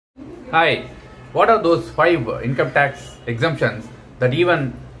Hi, what are those 5 income tax exemptions that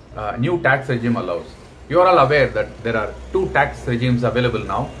even new tax regime allows? You are all aware that there are 2 tax regimes available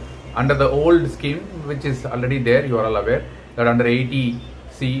now. Under the old scheme, which is already there, you are all aware that under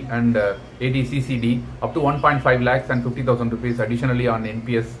 80C and 80CCD, up to 1.5 lakhs and 50,000 rupees additionally on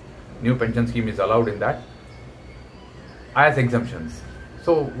NPS new pension scheme is allowed in that as exemptions.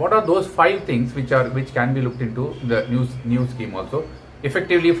 So what are those 5 things which can be looked into the new scheme also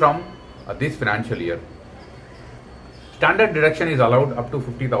effectively from this financial year? Standard deduction is allowed up to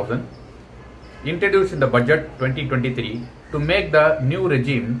 50,000, introduced in the budget 2023 to make the new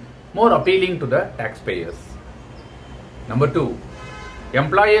regime more appealing to the taxpayers. Number 2,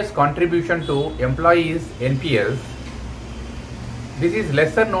 employers' contribution to employees' NPS. This is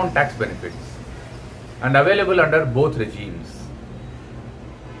lesser known tax benefits and available under both regimes.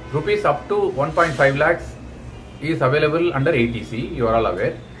 Rupees up to 1.5 lakhs is available under 80C, you are all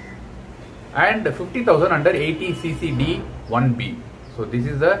aware, and 50,000 under 80CCD 1B. So this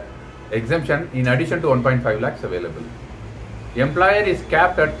is the exemption in addition to 1.5 lakhs available. The employer is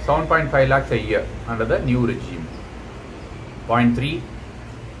capped at 7.5 lakhs a year under the new regime. Point 3,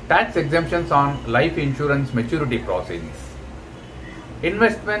 tax exemptions on life insurance maturity proceeds.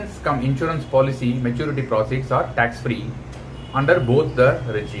 Investments cum insurance policy maturity proceeds are tax-free under both the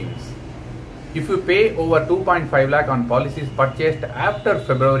regimes. If you pay over 2.5 lakh on policies purchased after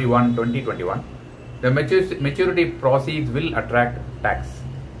February 1, 2021, the maturity proceeds will attract tax.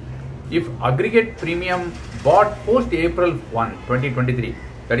 If aggregate premium bought post April 1, 2023,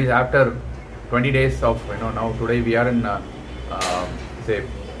 that is after 20 days of, now today we are in say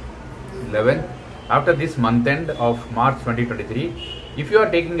 11, after this month end of March 2023, if you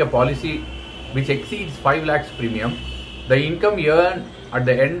are taking a policy which exceeds 5 lakhs premium, the income earned at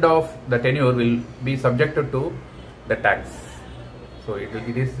the end of the tenure will be subjected to the tax. So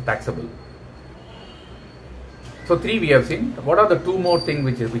it is taxable. So 3 we have seen. What are the 2 more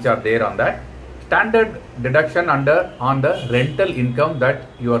things which are there on that? Standard deduction on the rental income that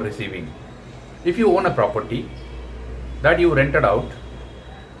you are receiving. If you own a property that you rented out,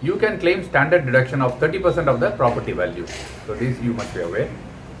 you can claim standard deduction of 30% of the property value. So this you must be aware.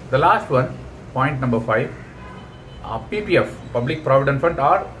 The last one, point number 5, PPF, Public Provident Fund,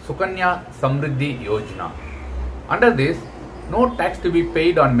 or Sukanya Samriddhi Yojana. Under this, no tax to be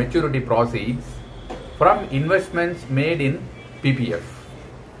paid on maturity proceeds from investments made in PPF,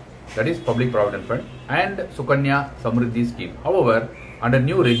 that is Public Provident Fund, and Sukanya Samriddhi scheme. However, under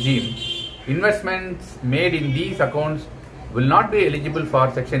new regime, investments made in these accounts will not be eligible for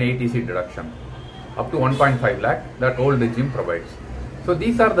Section 80C deduction up to 1.5 lakh that old regime provides. So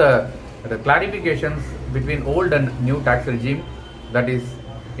these are the clarifications between old and new tax regime that is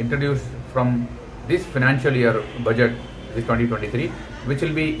introduced from this financial year budget, this 2023, which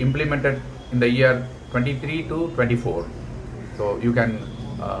will be implemented in the year 23 to 24. So you can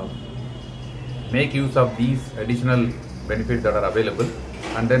make use of these additional benefits that are available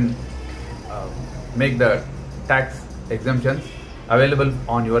and then make the tax exemptions available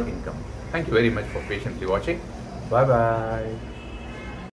on your income. Thank you very much for patiently watching. Bye bye.